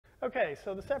Okay,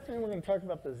 so this afternoon we're going to talk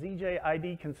about the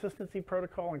ZJID consistency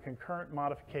protocol and concurrent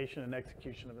modification and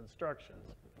execution of instructions.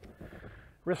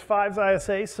 RISC-V's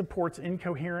ISA supports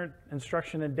incoherent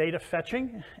instruction and data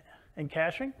fetching and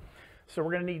caching. So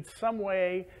we're going to need some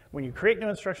way, when you create new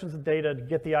instructions and data, to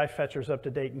get the ifetchers up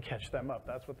to date and catch them up.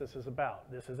 That's what this is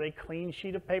about. This is a clean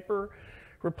sheet of paper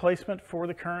replacement for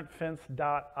the current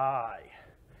fence.I.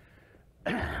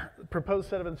 The proposed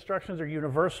set of instructions are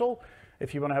universal.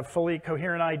 If you want to have fully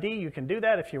coherent ID, you can do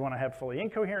that. If you want to have fully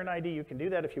incoherent ID, you can do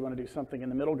that. If you want to do something in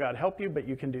the middle, God help you, but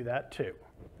you can do that too.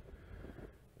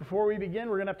 Before we begin,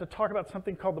 we're going to have to talk about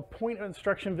something called the point of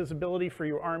instruction visibility. For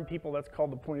you ARM people, that's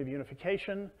called the point of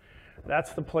unification.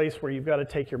 That's the place where you've got to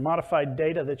take your modified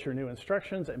data that's your new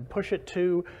instructions and push it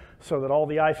to so that all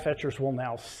the ifetchers will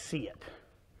now see it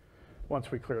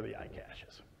once we clear the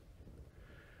icaches.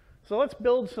 So let's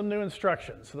build some new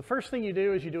instructions. So the first thing you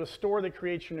do is you do a store that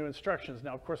creates your new instructions.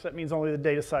 Now, of course, that means only the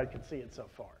data side can see it so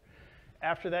far.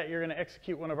 After that, you're going to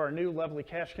execute one of our new lovely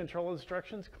cache control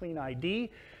instructions, clean ID.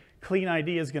 Clean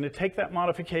ID is going to take that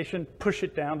modification, push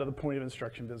it down to the point of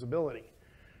instruction visibility.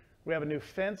 We have a new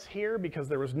fence here because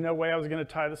there was no way I was going to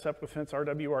tie this up with fence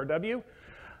RWRW.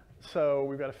 So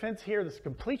we've got a fence here, this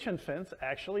completion fence,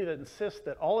 actually, that insists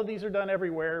that all of these are done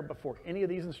everywhere before any of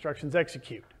these instructions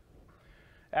execute.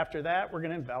 After that, we're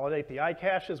going to invalidate the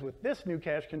icaches with this new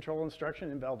cache control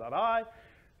instruction, inval.i.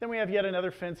 Then we have yet another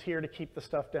fence here to keep the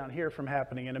stuff down here from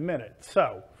happening in a minute.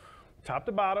 So top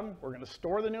to bottom, we're going to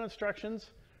store the new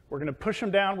instructions. We're going to push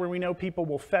them down where we know people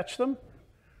will fetch them.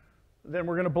 Then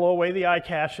we're going to blow away the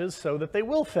icaches so that they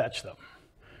will fetch them.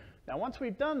 Now, once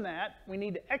we've done that, we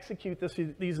need to execute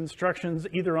these instructions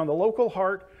either on the local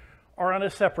heart or on a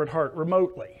separate heart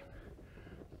remotely.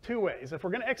 Two ways. If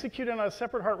we're going to execute it on a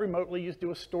separate heart remotely, you just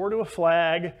do a store to a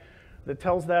flag that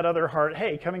tells that other heart,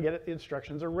 hey, come and get it, the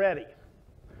instructions are ready.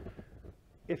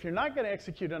 If you're not going to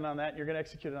execute it on that, you're going to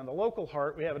execute it on the local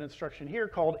heart, we have an instruction here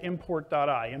called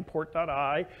import.i.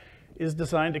 Import.i is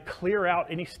designed to clear out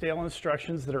any stale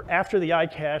instructions that are after the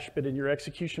icache, but in your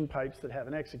execution pipes that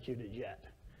haven't executed yet.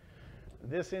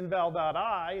 This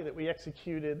inval.i that we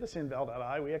executed,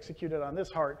 we executed on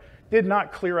this heart, did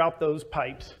not clear out those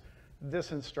pipes.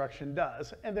 This instruction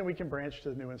does, and then we can branch to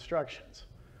the new instructions.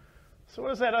 So what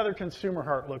does that other consumer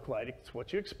heart look like? It's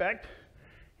what you expect.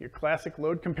 Your classic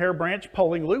load, compare, branch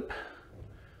polling loop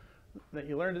that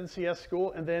you learned in CS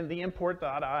school, and then the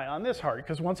import.i on this heart,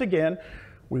 because once again,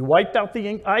 we wiped out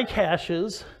the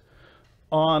icaches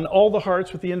on all the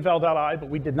hearts with the inval.i,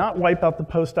 but we did not wipe out the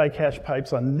post-icache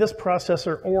pipes on this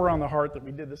processor or on the heart that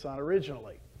we did this on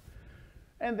originally.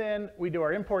 And then we do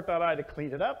our import.i to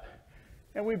clean it up,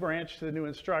 and we branch to the new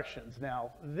instructions.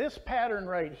 Now, this pattern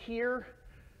right here,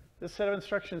 this set of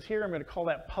instructions here, I'm going to call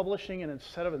that publishing and a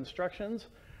set of instructions.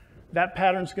 That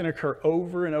pattern's going to occur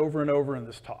over and over and over in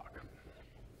this talk.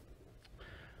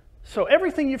 So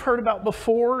everything you've heard about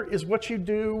before is what you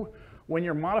do when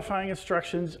you're modifying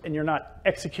instructions and you're not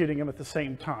executing them at the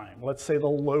same time. Let's say the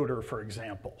loader, for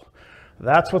example.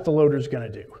 That's what the loader's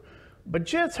going to do. But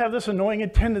JITs have this annoying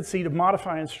tendency to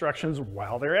modify instructions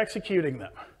while they're executing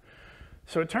them.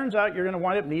 So it turns out you're going to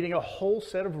wind up needing a whole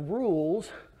set of rules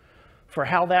for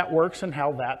how that works and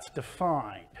how that's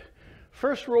defined.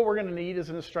 First rule we're going to need is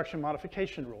an instruction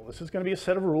modification rule. This is going to be a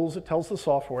set of rules that tells the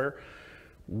software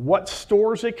what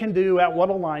stores it can do at what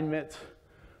alignments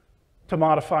to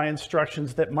modify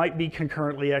instructions that might be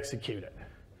concurrently executed.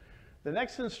 The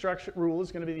next instruction rule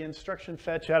is going to be the instruction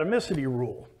fetch atomicity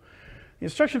rule. The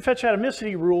instruction fetch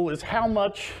atomicity rule is how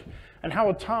much and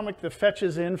how atomic the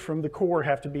fetches in from the core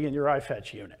have to be in your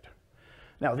ifetch unit.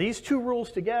 Now, these two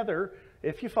rules together,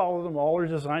 if you follow them all, are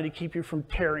designed to keep you from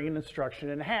tearing an instruction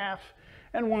in half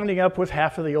and winding up with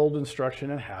half of the old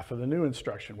instruction and half of the new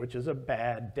instruction, which is a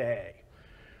bad day.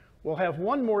 We'll have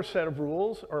one more set of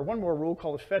rules, or one more rule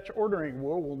called the fetch ordering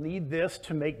rule. We'll need this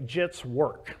to make JITs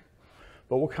work,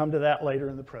 but we'll come to that later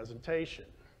in the presentation.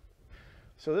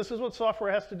 So this is what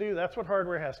software has to do. That's what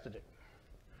hardware has to do.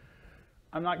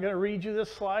 I'm not going to read you this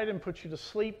slide and put you to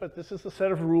sleep, but this is the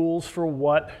set of rules for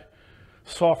what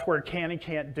software can and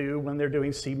can't do when they're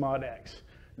doing CMODX.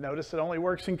 Notice it only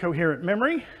works in coherent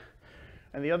memory.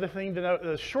 And the other thing to note,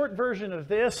 the short version of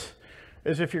this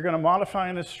is if you're going to modify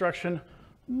an instruction,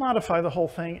 modify the whole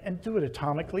thing and do it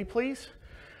atomically, please.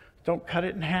 Don't cut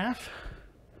it in half.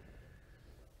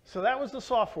 So that was the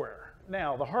software.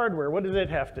 Now, the hardware, what does it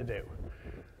have to do?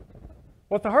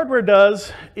 What the hardware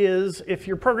does is if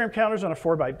your program counter's on a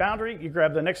 4-byte boundary, you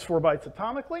grab the next 4 bytes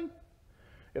atomically.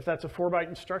 If that's a 4-byte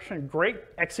instruction, great,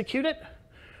 execute it,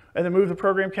 and then move the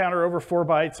program counter over 4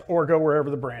 bytes or go wherever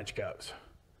the branch goes.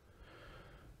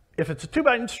 If it's a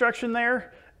 2-byte instruction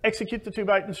there, execute the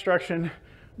 2-byte instruction,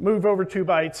 move over 2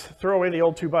 bytes, throw away the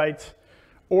old 2 bytes,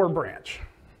 or branch.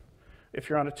 If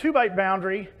you're on a 2-byte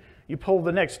boundary, you pull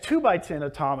the next 2 bytes in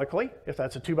atomically. If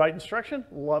that's a 2-byte instruction,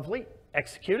 lovely,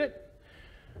 execute it.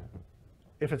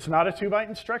 If it's not a 2-byte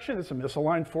instruction, it's a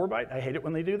misaligned 4-byte. I hate it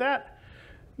when they do that.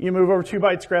 You move over 2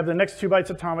 bytes, grab the next 2 bytes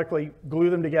atomically, glue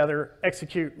them together,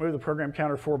 execute, move the program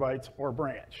counter 4 bytes, or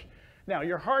branch. Now,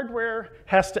 your hardware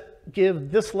has to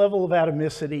give this level of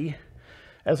atomicity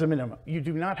as a minimum. You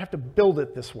do not have to build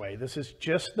it this way. This is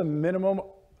just the minimum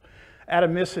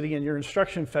atomicity in your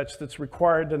instruction fetch that's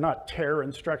required to not tear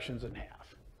instructions in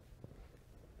half.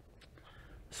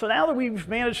 So now that we've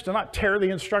managed to not tear the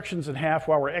instructions in half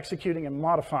while we're executing and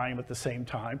modifying them at the same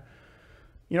time,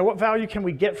 you know, what value can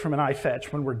we get from an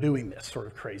iFetch when we're doing this sort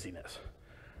of craziness?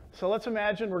 So let's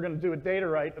imagine we're going to do a data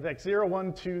write of x0,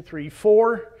 1, 2, 3,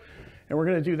 4, and we're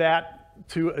going to do that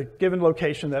to a given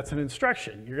location that's an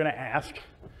instruction. You're going to ask,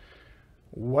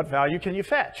 what value can you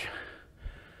fetch?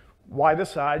 Why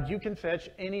decide you can fetch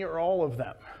any or all of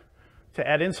them? To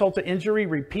add insult to injury,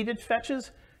 repeated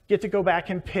fetches get to go back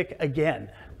and pick again.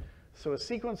 So a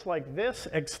sequence like this,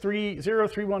 x3, 0,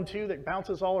 3, 1, 2, that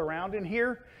bounces all around in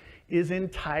here, is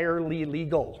entirely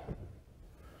legal.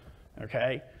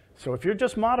 Okay? So if you're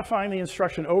just modifying the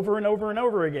instruction over and over and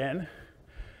over again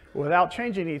without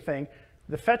changing anything,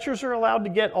 the fetchers are allowed to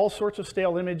get all sorts of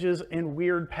stale images and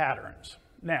weird patterns.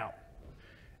 Now,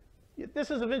 this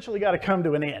has eventually got to come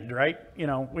to an end, right? You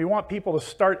know, we want people to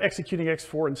start executing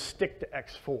x4 and stick to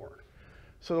x4.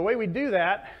 So the way we do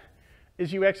that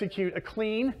is you execute a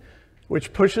clean,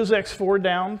 which pushes x4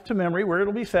 down to memory where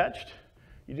it'll be fetched.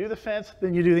 You do the fence,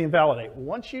 then you do the invalidate.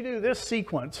 Once you do this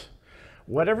sequence,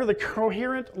 whatever the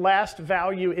coherent last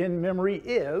value in memory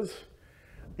is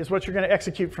what you're going to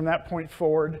execute from that point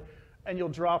forward, and you'll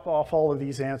drop off all of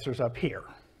these answers up here.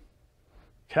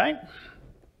 Okay?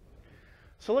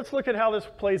 So let's look at how this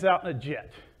plays out in a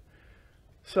JIT.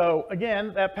 So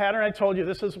again, that pattern I told you,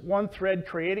 this is one thread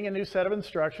creating a new set of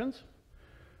instructions.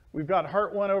 We've got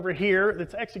heart1 over here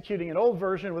that's executing an old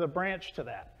version with a branch to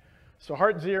that. So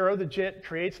heart0, the JIT,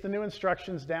 creates the new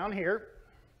instructions down here.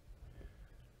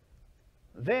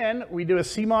 Then we do a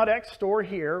CMODX store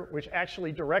here, which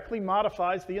actually directly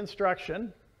modifies the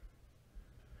instruction.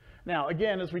 Now,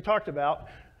 again, as we talked about,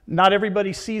 not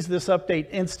everybody sees this update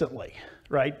instantly,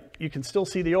 right? You can still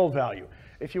see the old value.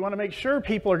 If you want to make sure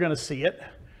people are going to see it,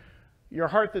 your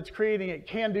heart that's creating it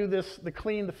can do this, the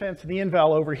clean, the fence, and the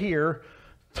inval over here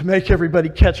to make everybody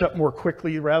catch up more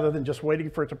quickly rather than just waiting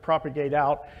for it to propagate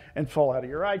out and fall out of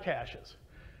your iCaches.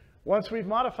 Once we've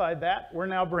modified that, we're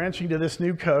now branching to this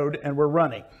new code and we're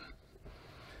running.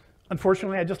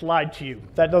 Unfortunately, I just lied to you.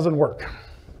 That doesn't work,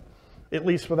 at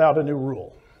least without a new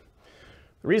rule.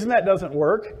 The reason that doesn't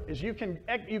work is you can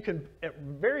at the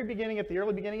very beginning, at the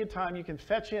early beginning of time, you can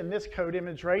fetch in this code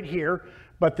image right here,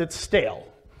 but that's stale.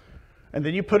 And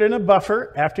then you put in a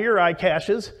buffer after your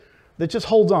iCaches that just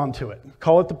holds on to it.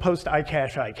 Call it the post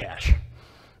iCache,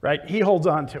 right? He holds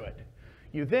on to it.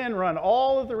 You then run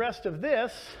all of the rest of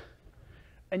this,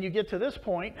 and you get to this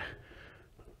point,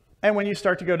 and when you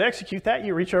start to go to execute that,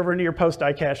 you reach over into your post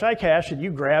iCache, and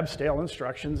you grab stale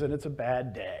instructions, and it's a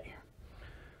bad day.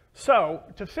 So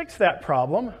to fix that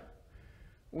problem,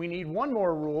 we need one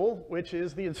more rule, which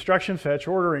is the instruction fetch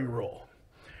ordering rule.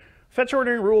 Fetch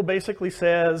ordering rule basically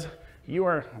says you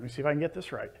are, let me see if I can get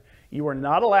this right, you are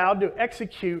not allowed to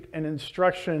execute an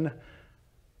instruction.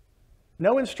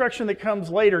 No instruction that comes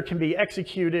later can be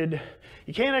executed.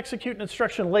 You can't execute an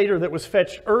instruction later that was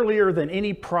fetched earlier than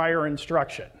any prior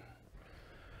instruction.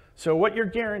 So what you're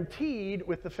guaranteed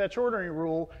with the fetch ordering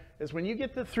rule is when you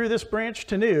get through this branch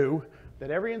to new,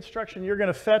 that every instruction you're going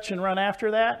to fetch and run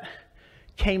after that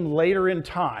came later in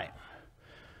time.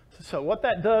 So what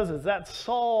that does is that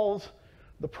solves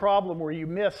the problem where you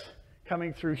miss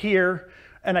coming through here,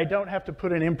 and I don't have to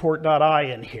put an import.i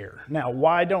in here. Now,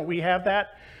 why don't we have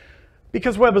that?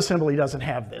 Because WebAssembly doesn't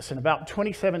have this. In about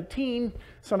 2017,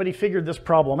 somebody figured this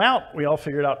problem out. We all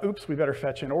figured out, oops, we better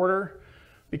fetch in order,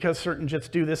 because certain JITs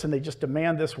do this and they just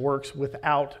demand this works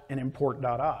without an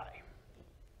import.i.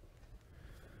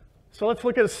 So let's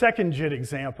look at a second JIT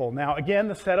example. Now, again,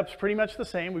 the setup's pretty much the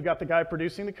same. We've got the guy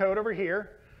producing the code over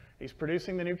here. He's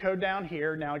producing the new code down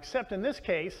here. Now, except in this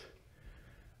case,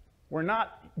 we're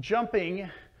not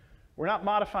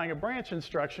modifying a branch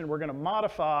instruction. We're going to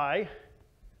modify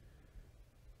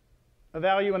a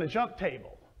value in a jump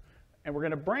table. And we're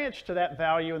going to branch to that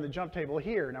value in the jump table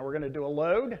here. Now, we're going to do a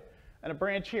load and a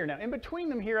branch here. Now, in between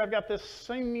them here, I've got this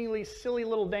seemingly silly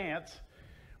little dance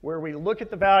where we look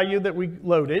at the value that we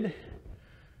loaded,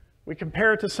 We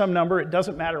compare it to some number, it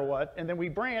doesn't matter what, and then we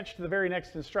branch to the very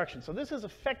next instruction. So this is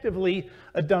effectively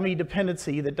a dummy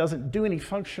dependency that doesn't do any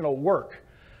functional work.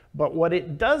 But what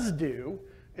it does do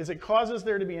is it causes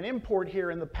there to be an import here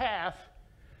in the path.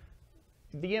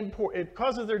 It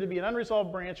causes there to be an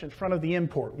unresolved branch in front of the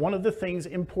import. One of the things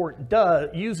import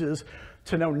uses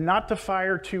to know not to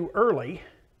fire too early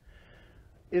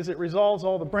is it resolves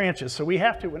all the branches. So we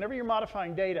have to, whenever you're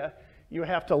modifying data, you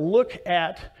have to look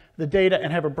at the data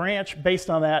and have a branch based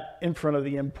on that in front of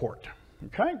the import,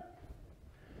 okay?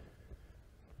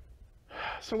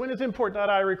 So when is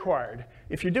import.I required?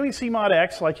 If you're doing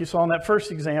CMODX, like you saw in that first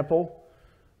example,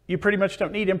 you pretty much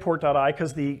don't need import.I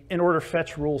because the in-order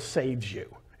fetch rule saves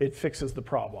you. It fixes the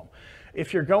problem.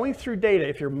 If you're going through data,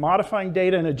 if you're modifying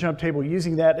data in a jump table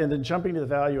using that and then jumping to the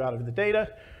value out of the data,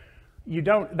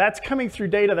 that's coming through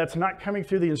data, that's not coming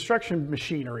through the instruction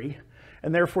machinery,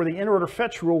 and therefore the in-order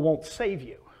fetch rule won't save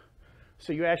you.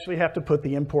 So you actually have to put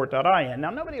the import.I in. Now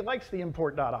nobody likes the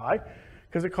import.I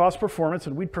because it costs performance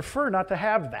and we'd prefer not to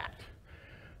have that.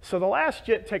 So the last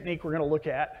JIT technique we're going to look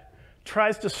at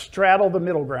tries to straddle the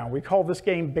middle ground. We call this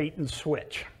game bait and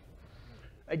switch.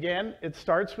 Again, it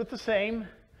starts with the same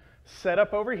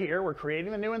setup over here. We're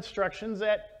creating the new instructions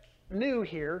at new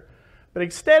here, but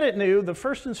instead at new, the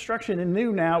first instruction in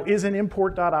new now is an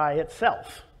import.I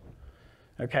itself,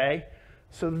 okay?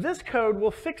 So this code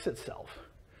will fix itself.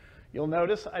 You'll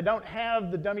notice I don't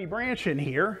have the dummy branch in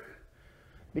here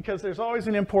because there's always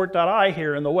an import.I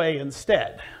here in the way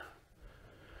instead.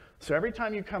 So every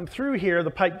time you come through here,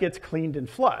 the pipe gets cleaned and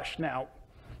flushed. Now,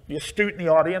 the astute in the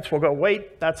audience will go,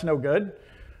 wait, that's no good.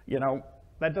 You know,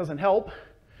 that doesn't help.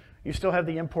 You still have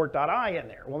the import.I in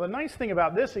there. Well, the nice thing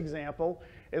about this example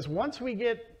is once we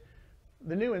get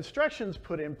the new instructions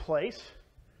put in place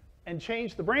and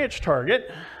change the branch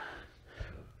target,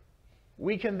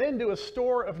 we can then do a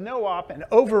store of no op and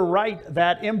overwrite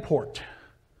that import,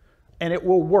 and it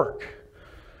will work.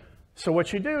 So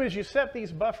what you do is you set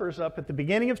these buffers up at the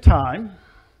beginning of time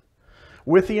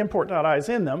with the import.I's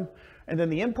in them, and then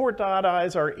the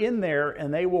import.I's are in there,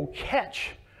 and they will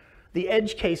catch the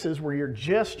edge cases where you're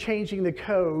just changing the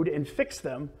code and fix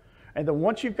them. And then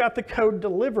once you've got the code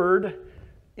delivered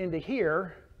into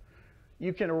here,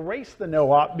 you can erase the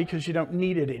no op because you don't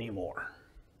need it anymore.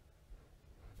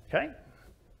 Okay?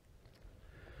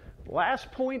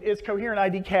 Last point is coherent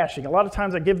ID caching. A lot of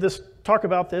times I talk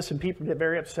about this and people get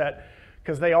very upset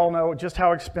because they all know just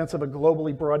how expensive a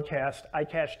globally broadcast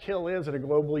iCache kill is and a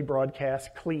globally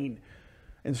broadcast clean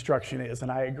instruction is.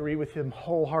 And I agree with him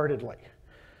wholeheartedly.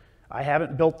 I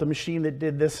haven't built the machine that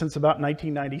did this since about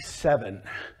 1997.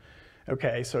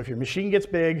 Okay, so if your machine gets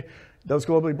big, those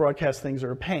globally broadcast things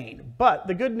are a pain. But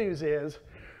the good news is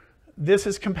this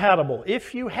is compatible.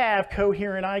 If you have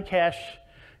coherent iCache,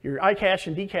 your iCache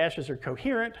and dcaches are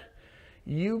coherent,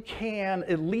 you can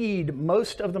elide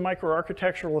most of the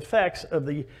microarchitectural effects of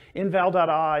the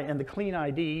inval.I and the clean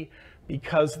ID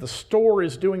because the store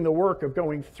is doing the work of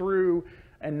going through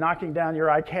and knocking down your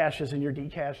iCaches and your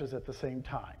dcaches at the same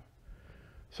time.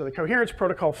 So the coherence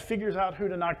protocol figures out who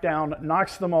to knock down,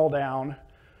 knocks them all down,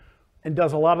 and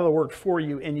does a lot of the work for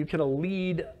you, and you can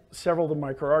elide several of the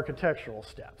microarchitectural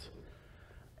steps.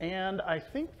 And I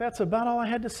think that's about all I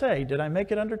had to say. Did I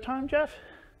make it under time, Jeff?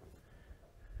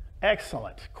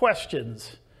 Excellent.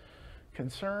 Questions?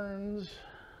 Concerns?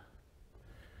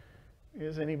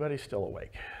 Is anybody still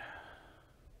awake?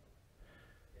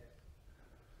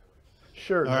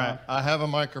 Sure, John. All right, I have a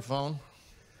microphone.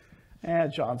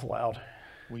 And John's loud.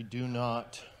 We do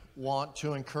not want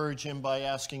to encourage him by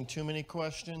asking too many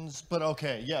questions, but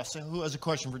okay, yes. Who has a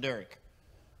question for Derek?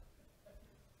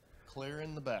 Clear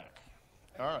in the back.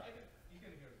 All right.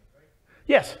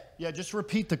 Yes. Yeah, just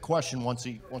repeat the question once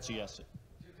he asks it.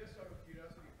 Just out of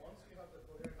curiosity, once you have the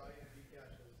coherent I and D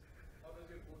caches, how does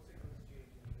your code sequence change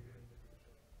in the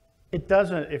future? It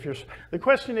doesn't. The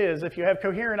question is, if you have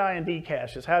coherent I and D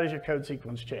caches, how does your code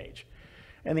sequence change?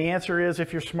 And the answer is,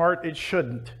 if you're smart, it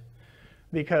shouldn't.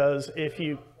 Because if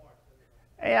you,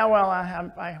 yeah, well,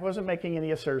 I wasn't making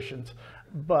any assertions,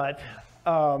 but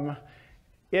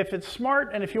if it's smart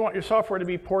and if you want your software to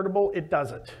be portable, it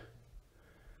doesn't.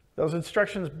 Those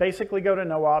instructions basically go to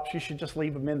no ops. You should just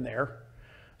leave them in there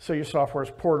so your software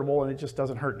is portable and it just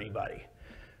doesn't hurt anybody.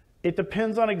 It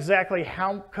depends on exactly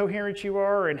how coherent you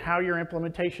are and how your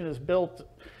implementation is built.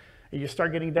 You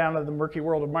start getting down to the murky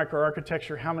world of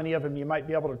microarchitecture, how many of them you might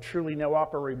be able to truly no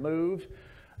op or remove.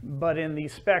 But in the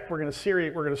spec, we're going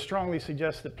to strongly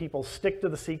suggest that people stick to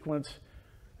the sequence,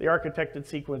 the architected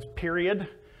sequence, period,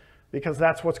 because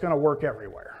that's what's going to work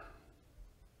everywhere.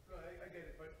 No, I get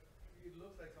it, but it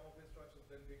looks like some of the instructions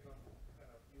then become kind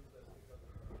of useless because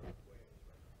of the way it's run.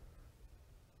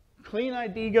 Clean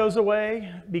ID goes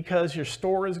away because your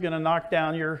store is going to knock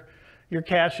down your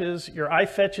caches. Your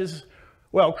iFetches,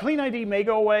 well, clean ID may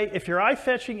go away. If your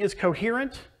iFetching is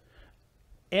coherent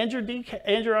and your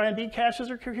IND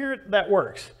caches are coherent, that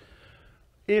works.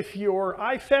 If your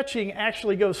iFetching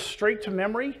actually goes straight to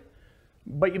memory,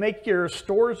 but you make your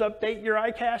stores update your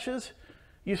iCaches,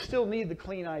 you still need the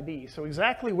clean ID. So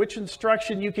exactly which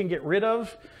instruction you can get rid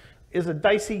of is a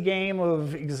dicey game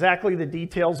of exactly the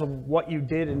details of what you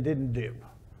did and didn't do,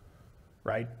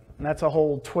 right? And that's a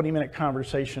whole 20-minute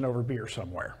conversation over beer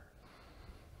somewhere.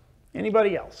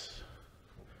 Anybody else?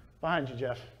 Behind you,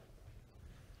 Jeff.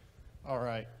 All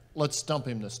right, let's stump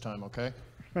him this time, okay?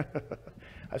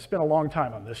 I spent a long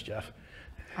time on this, Jeff.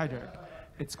 Hi, Derek.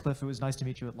 It's Cliff. It was nice to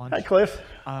meet you at lunch. Hi, Cliff.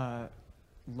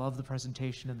 Love the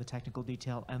presentation and the technical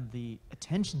detail and the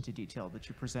attention to detail that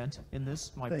you present in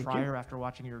this. My Thank prior you. after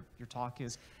watching your talk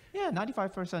is, yeah,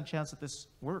 95% chance that this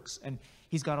works, and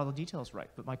he's got all the details right.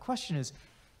 But my question is,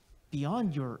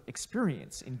 beyond your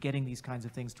experience in getting these kinds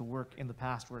of things to work in the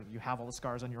past where you have all the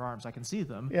scars on your arms, I can see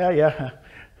them. Yeah.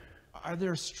 Are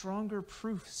there stronger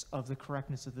proofs of the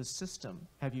correctness of this system?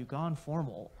 Have you gone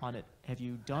formal on it? Have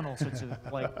you done all sorts of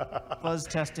like fuzz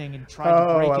testing and tried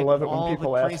to break I love it when all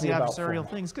people the ask crazy me about adversarial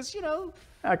formal. things? Because, you know,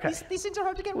 Okay. these things are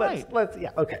hard to get Okay.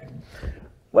 right. Okay.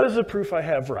 What is the proof I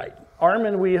have right? ARM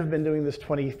and we have been doing this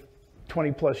 20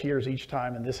 plus years each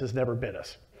time, and this has never bit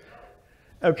us.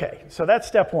 Okay, so that's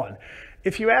step one.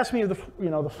 If you ask me the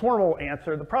formal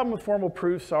answer, the problem with formal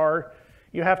proofs are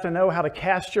you have to know how to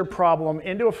cast your problem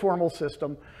into a formal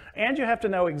system, and you have to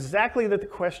know exactly that the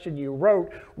question you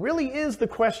wrote really is the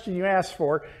question you asked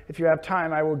for. If you have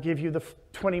time, I will give you the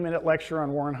 20-minute lecture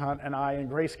on Warren Hunt and I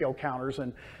and grayscale counters,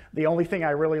 and the only thing I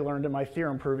really learned in my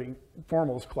theorem proving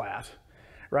formals class,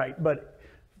 right? But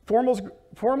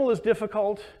formal is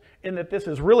difficult in that this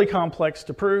is really complex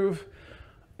to prove,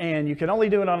 and you can only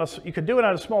do it on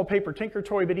a small paper tinker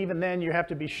toy, but even then you have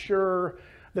to be sure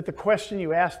that the question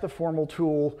you ask the formal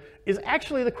tool is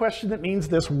actually the question that means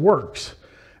this works.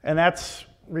 And that's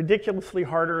ridiculously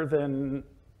harder than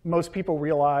most people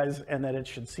realize and that it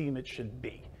should seem it should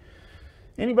be.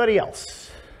 Anybody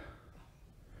else?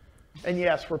 And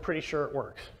yes, we're pretty sure it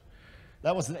works.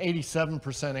 That was an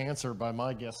 87% answer by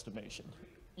my guesstimation.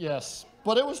 Yes,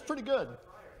 but it was pretty good.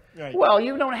 Right. Well,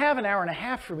 you don't have an hour and a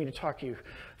half for me to talk you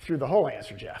through the whole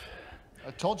answer, Jeff. I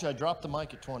told you I dropped the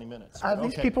mic at 20 minutes.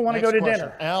 These people want to go to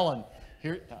dinner. Alan,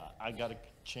 here, I got a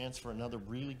chance for another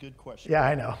really good question. Yeah,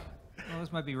 I know. Well,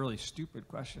 this might be a really stupid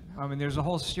question. I mean, there's a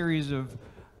whole series of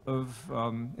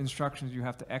instructions you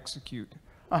have to execute.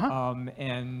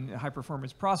 And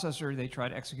high-performance processor, they try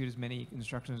to execute as many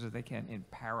instructions as they can in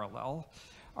parallel.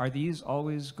 Are these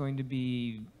always going to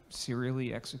be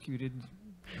serially executed?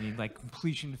 I mean, like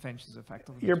completion functions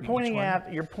effectively. You're pointing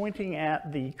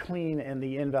at the clean and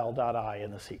the inval.i in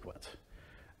the sequence.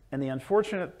 And the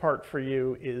unfortunate part for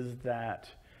you is that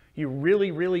you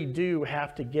really, really do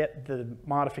have to get the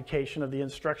modification of the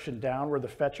instruction down where the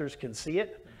fetchers can see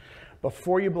it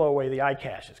before you blow away the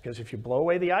iCaches. Because if you blow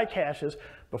away the iCaches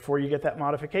before you get that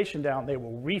modification down, they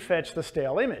will refetch the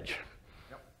stale image.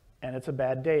 And it's a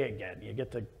bad day again. You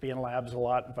get to be in labs a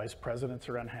lot, and vice presidents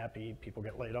are unhappy, people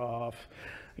get laid off,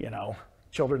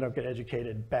 children don't get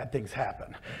educated, bad things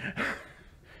happen. The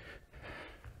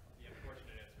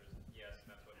unfortunate answer is yes, and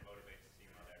that's what motivates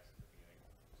CMODX at the beginning,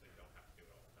 so you don't have to do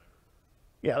it all the time.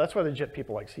 Yeah, that's why the JIT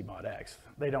people like CMODX.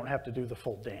 They don't have to do the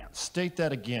full dance. State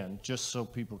that again, just so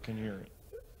people can hear it.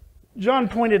 John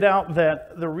pointed out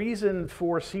that the reason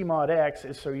for CMODX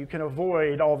is so you can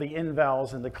avoid all the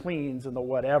invals and the cleans and the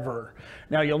whatever.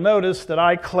 Now you'll notice that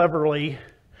I cleverly,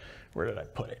 where did I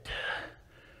put it?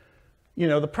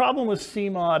 The problem with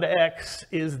CMODX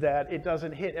is that it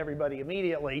doesn't hit everybody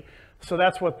immediately. So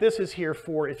that's what this is here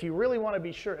for. If you really want to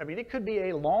be sure, I mean, it could be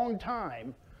a long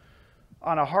time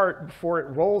on a heart before it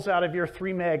rolls out of your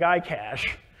 3 meg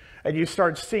iCache and you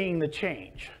start seeing the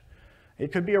change.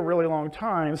 It could be a really long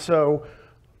time, so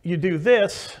you do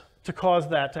this to cause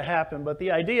that to happen. But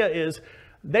the idea is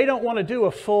they don't want to do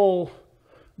a full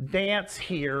dance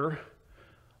here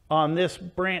on this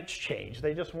branch change.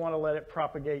 They just want to let it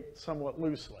propagate somewhat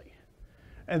loosely.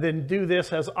 And then do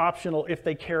this as optional if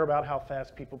they care about how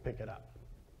fast people pick it up.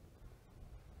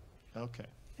 Okay.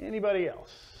 Anybody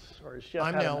else? Or is Jeff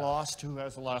I'm had now enough? lost. Who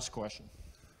has the last question?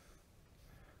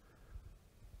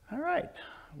 All right.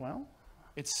 Well,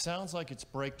 It sounds like it's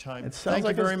break time. it sounds Thank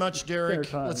like you very it's much, dinner Derek.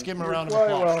 time. Let's give him a You're round of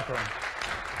quite applause. welcome.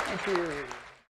 Thank you.